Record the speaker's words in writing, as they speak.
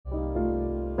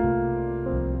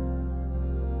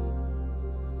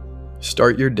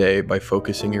Start your day by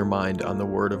focusing your mind on the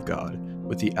Word of God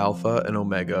with the Alpha and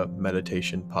Omega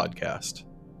Meditation Podcast.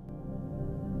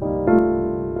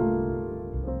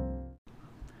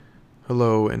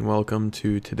 Hello and welcome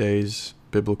to today's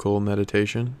biblical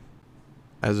meditation.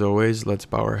 As always, let's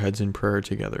bow our heads in prayer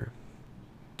together.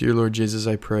 Dear Lord Jesus,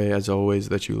 I pray as always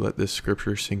that you let this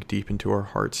scripture sink deep into our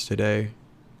hearts today.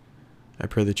 I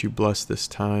pray that you bless this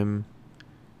time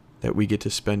that we get to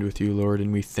spend with you, Lord,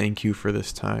 and we thank you for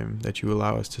this time that you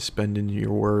allow us to spend in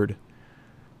your word.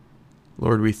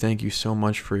 Lord, we thank you so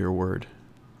much for your word,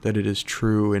 that it is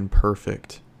true and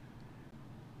perfect,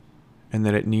 and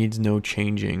that it needs no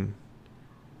changing.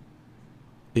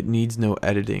 It needs no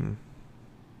editing,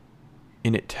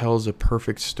 and it tells a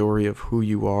perfect story of who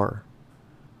you are.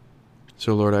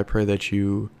 So, Lord, I pray that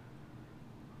you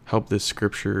help this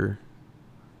scripture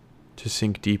to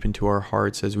sink deep into our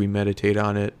hearts as we meditate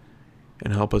on it,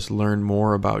 and help us learn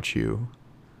more about you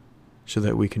so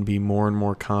that we can be more and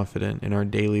more confident in our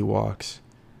daily walks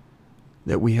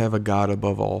that we have a God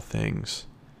above all things,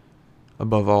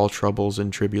 above all troubles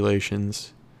and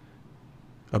tribulations,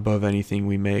 above anything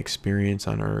we may experience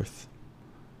on earth.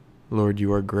 Lord,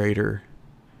 you are greater,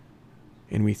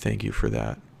 and we thank you for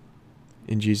that.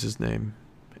 In Jesus' name,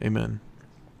 amen.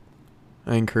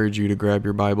 I encourage you to grab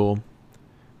your Bible,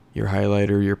 your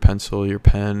highlighter, your pencil, your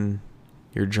pen,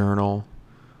 your journal,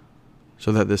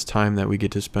 so that this time that we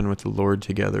get to spend with the Lord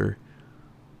together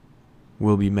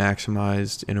will be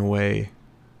maximized in a way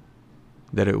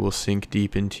that it will sink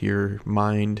deep into your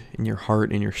mind, in your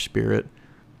heart, in your spirit,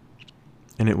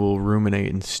 and it will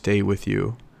ruminate and stay with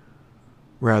you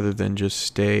rather than just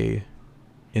stay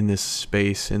in this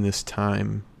space, in this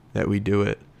time that we do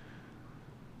it,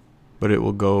 but it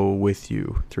will go with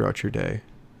you throughout your day.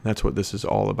 That's what this is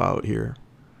all about here.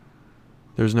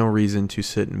 There's no reason to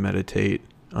sit and meditate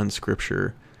on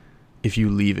scripture if you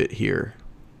leave it here.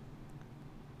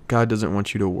 God doesn't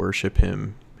want you to worship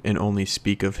him and only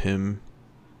speak of him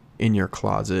in your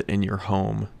closet, in your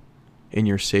home, in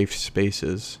your safe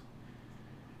spaces.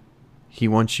 He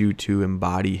wants you to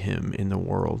embody him in the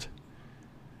world.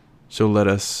 So let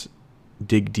us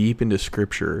dig deep into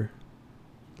scripture.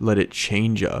 Let it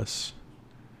change us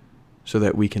so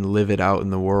that we can live it out in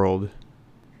the world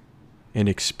and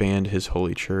expand his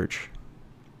holy church.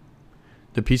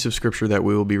 The piece of scripture that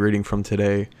we will be reading from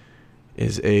today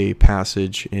is a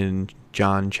passage in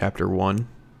John chapter 1.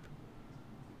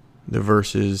 The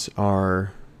verses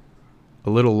are a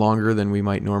little longer than we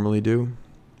might normally do,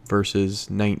 verses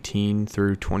 19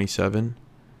 through 27.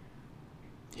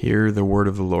 Hear the word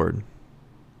of the Lord.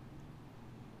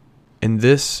 And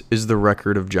this is the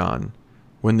record of John,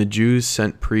 when the Jews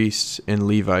sent priests and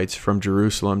Levites from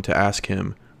Jerusalem to ask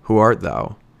him, "Who art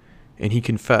thou?" And he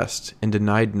confessed and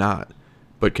denied not,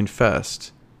 but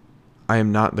confessed, "I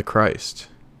am not the Christ."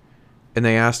 And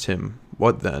they asked him,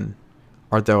 "What then?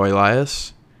 Art thou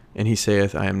Elias?" And he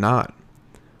saith, "I am not."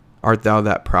 "Art thou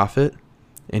that prophet?"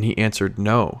 And he answered,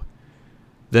 "No."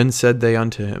 Then said they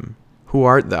unto him, "Who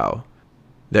art thou?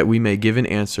 That we may give an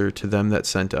answer to them that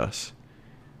sent us.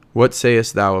 What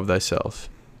sayest thou of thyself?"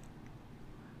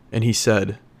 And he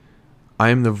said, "I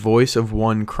am the voice of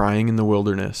one crying in the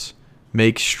wilderness,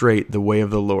 Make straight the way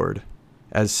of the Lord,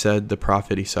 as said the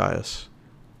prophet Esaias."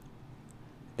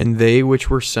 And they which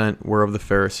were sent were of the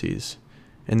Pharisees.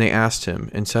 And they asked him,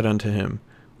 and said unto him,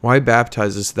 "Why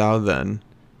baptizest thou then,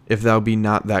 if thou be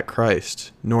not that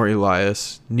Christ, nor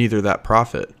Elias, neither that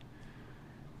prophet?"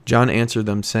 John answered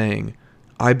them, saying,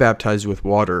 "I baptize with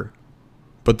water,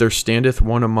 but there standeth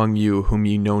one among you whom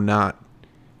ye know not.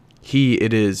 He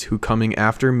it is who coming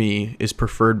after me is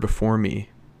preferred before me,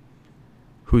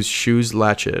 whose shoes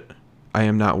latchet I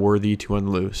am not worthy to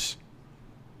unloose."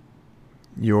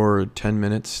 Your 10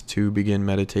 minutes to begin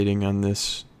meditating on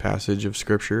this passage of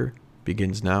scripture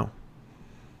begins now.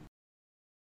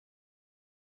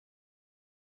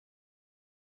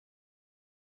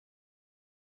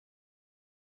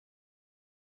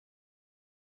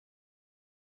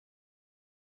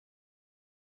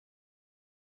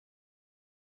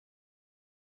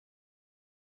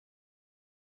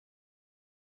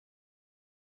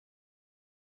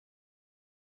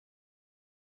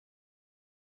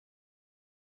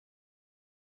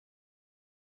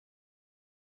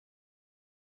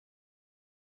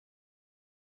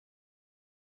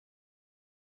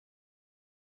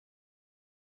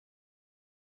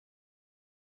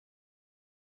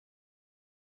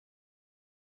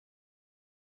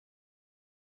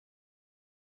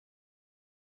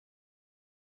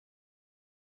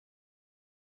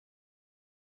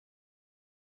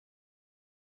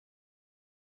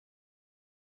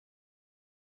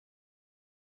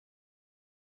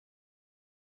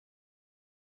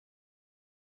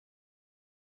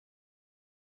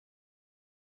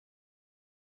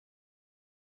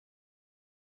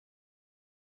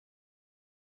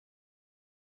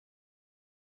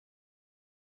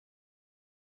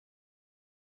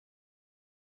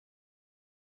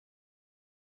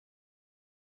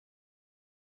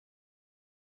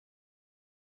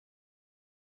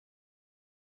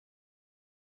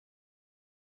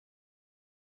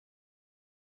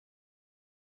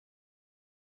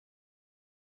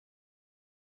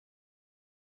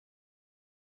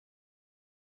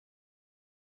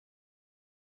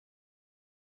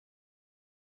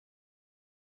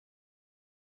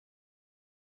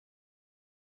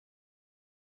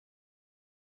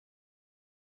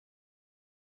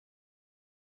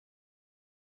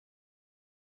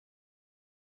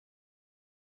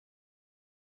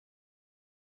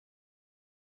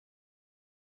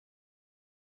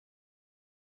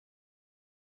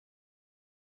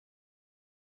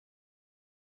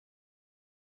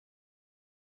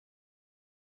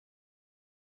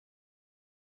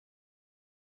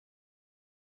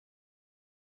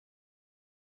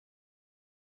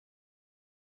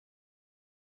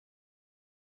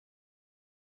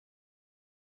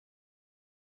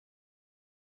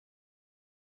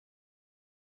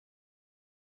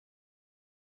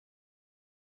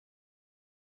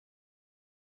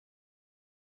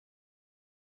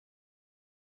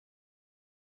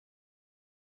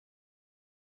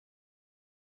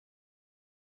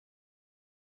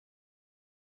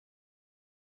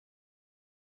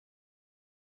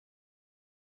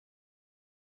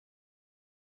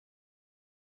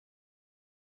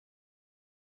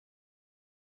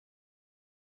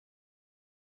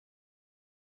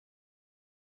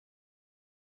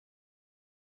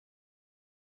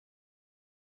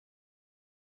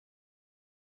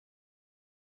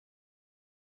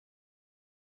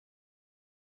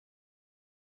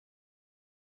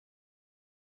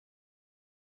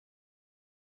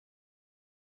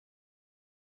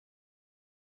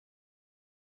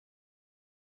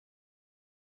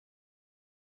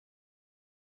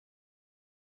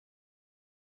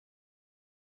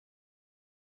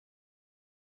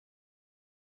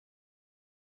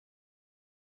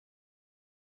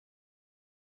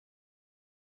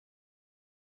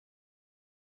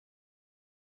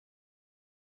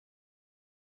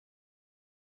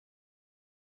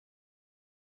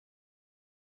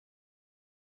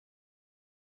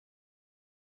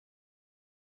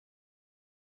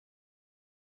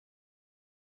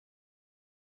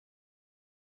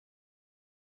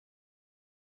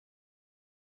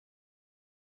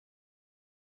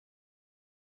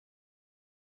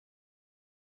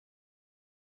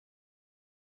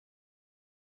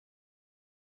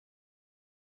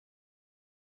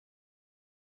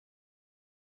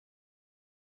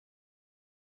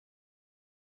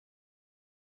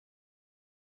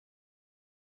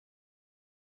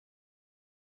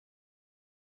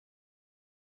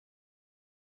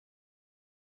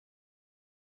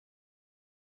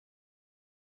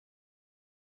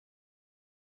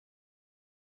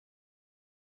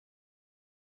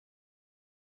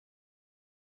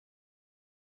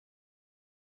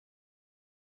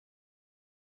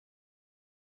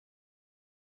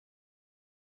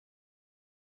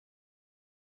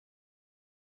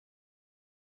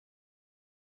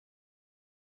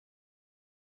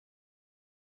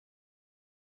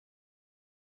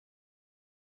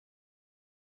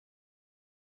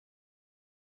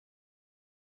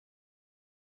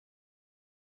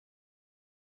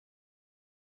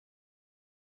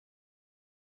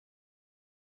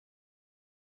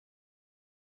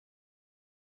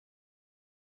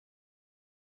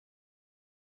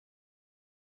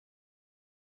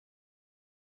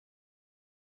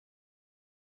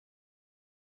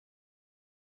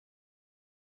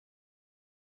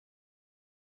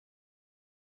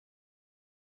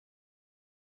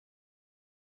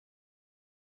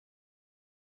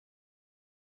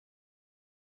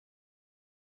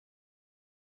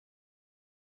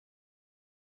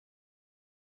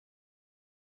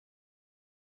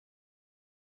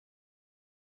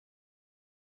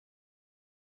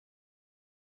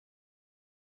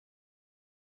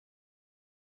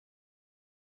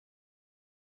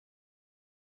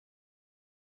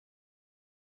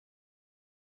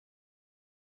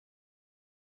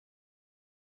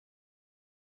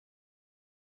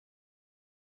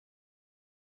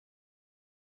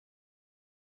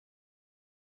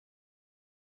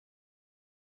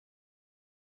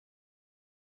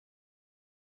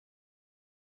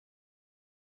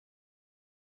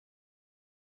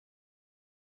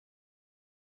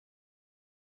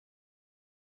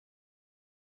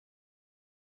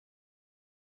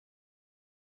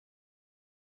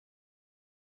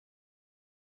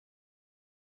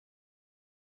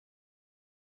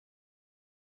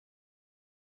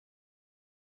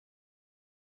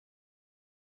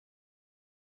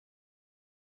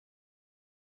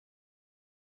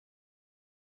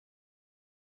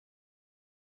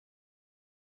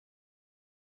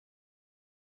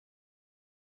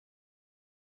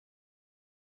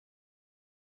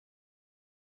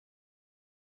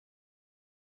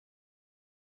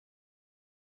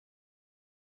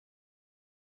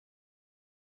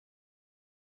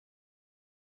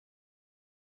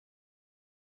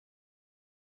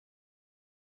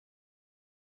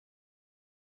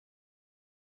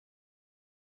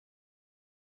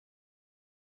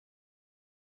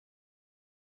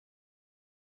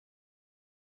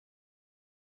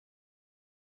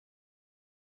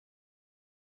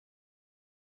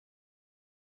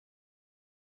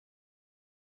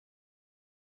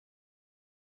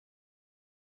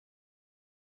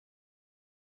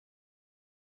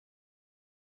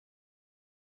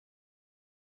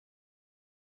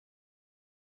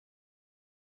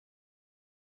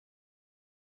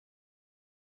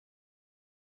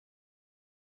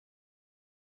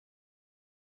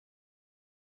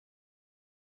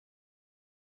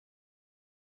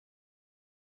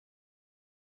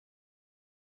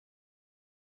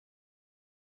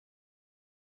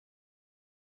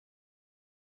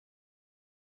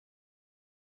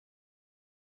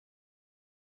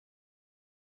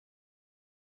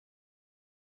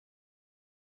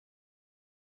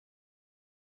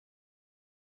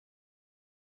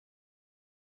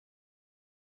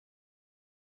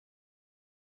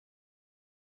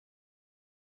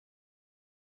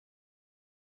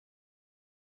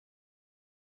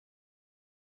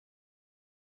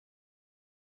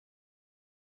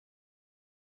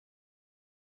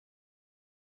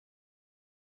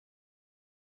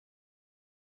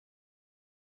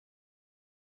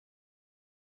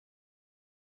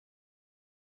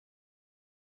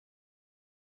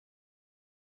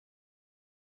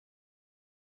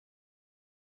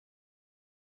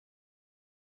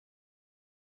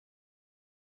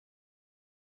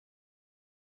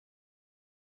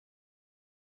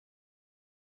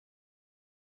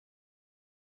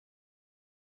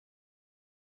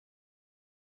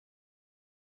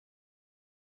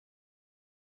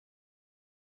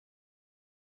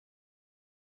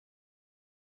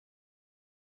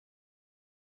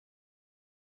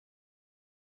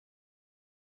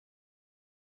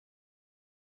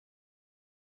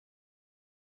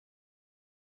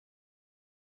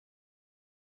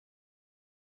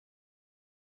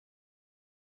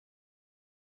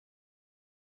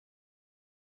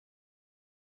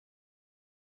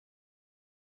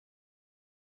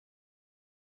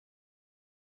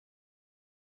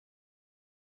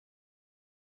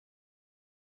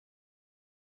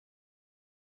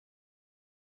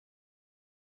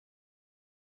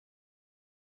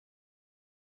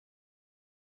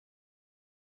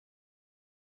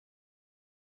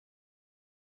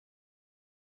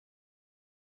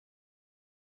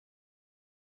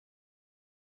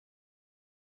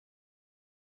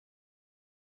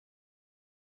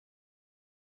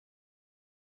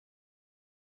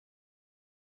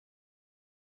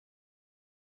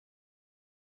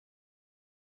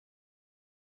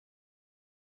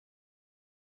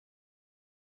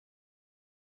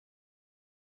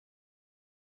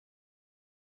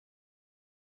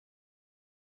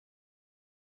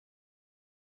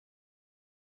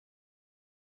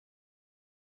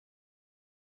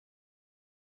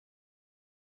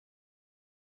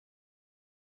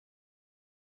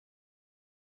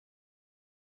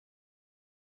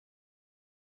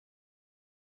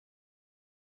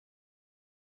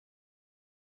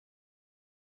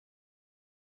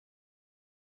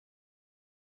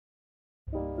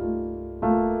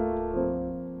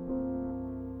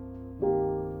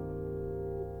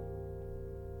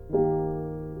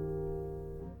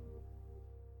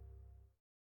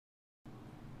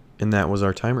 And that was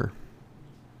our timer.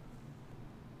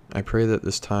 I pray that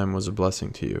this time was a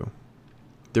blessing to you.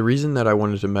 The reason that I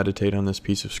wanted to meditate on this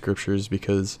piece of scripture is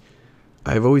because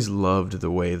I've always loved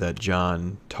the way that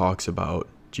John talks about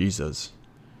Jesus.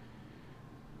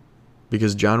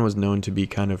 Because John was known to be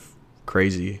kind of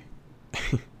crazy.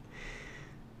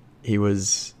 He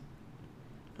was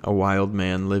a wild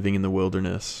man living in the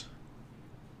wilderness.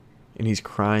 And he's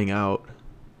crying out,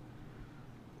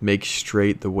 "Make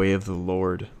straight the way of the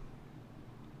Lord,"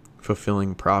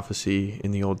 fulfilling prophecy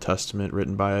in the Old Testament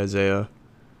written by Isaiah.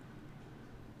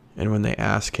 And when they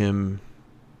ask him,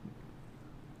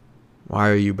 "Why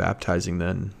are you baptizing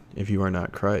then, if you are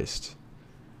not Christ?"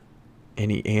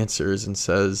 And he answers and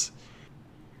says,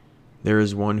 "There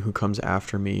is one who comes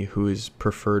after me, who is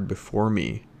preferred before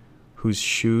me, whose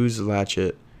shoes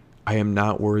latchet I am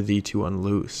not worthy to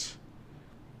unloose."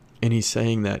 And he's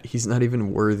saying that he's not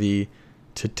even worthy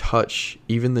to touch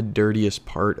even the dirtiest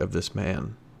part of this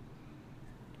man,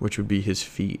 which would be his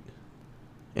feet.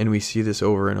 And we see this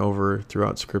over and over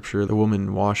throughout Scripture. The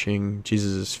woman washing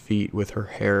Jesus' feet with her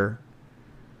hair.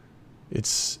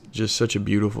 It's just such a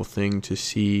beautiful thing to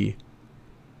see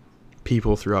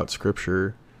people throughout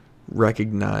Scripture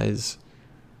recognize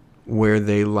where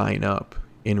they line up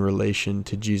in relation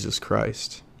to Jesus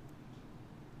Christ.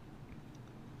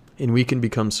 And we can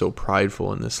become so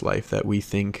prideful in this life that we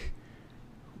think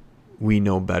we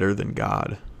know better than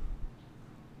God.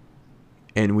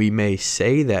 And we may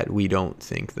say that we don't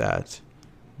think that,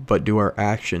 but do our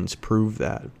actions prove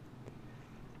that?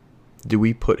 Do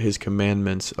we put his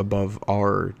commandments above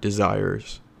our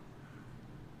desires?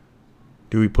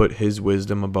 Do we put his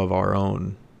wisdom above our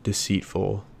own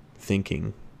deceitful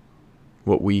thinking?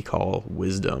 What we call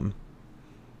wisdom.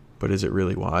 But is it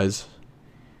really wise?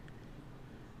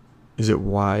 Is it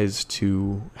wise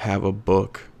to have a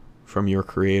book from your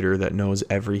Creator that knows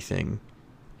everything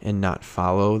and not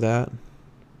follow that?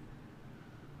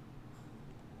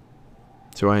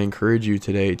 So I encourage you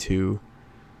today to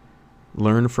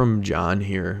learn from John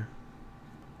here.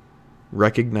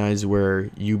 Recognize where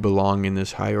you belong in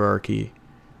this hierarchy,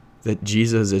 that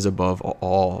Jesus is above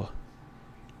all,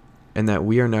 and that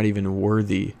we are not even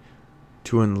worthy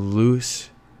to unloose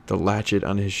the latchet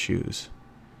on his shoes.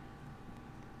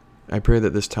 I pray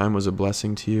that this time was a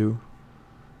blessing to you,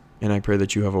 and I pray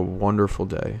that you have a wonderful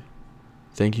day.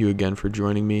 Thank you again for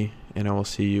joining me, and I will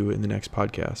see you in the next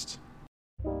podcast.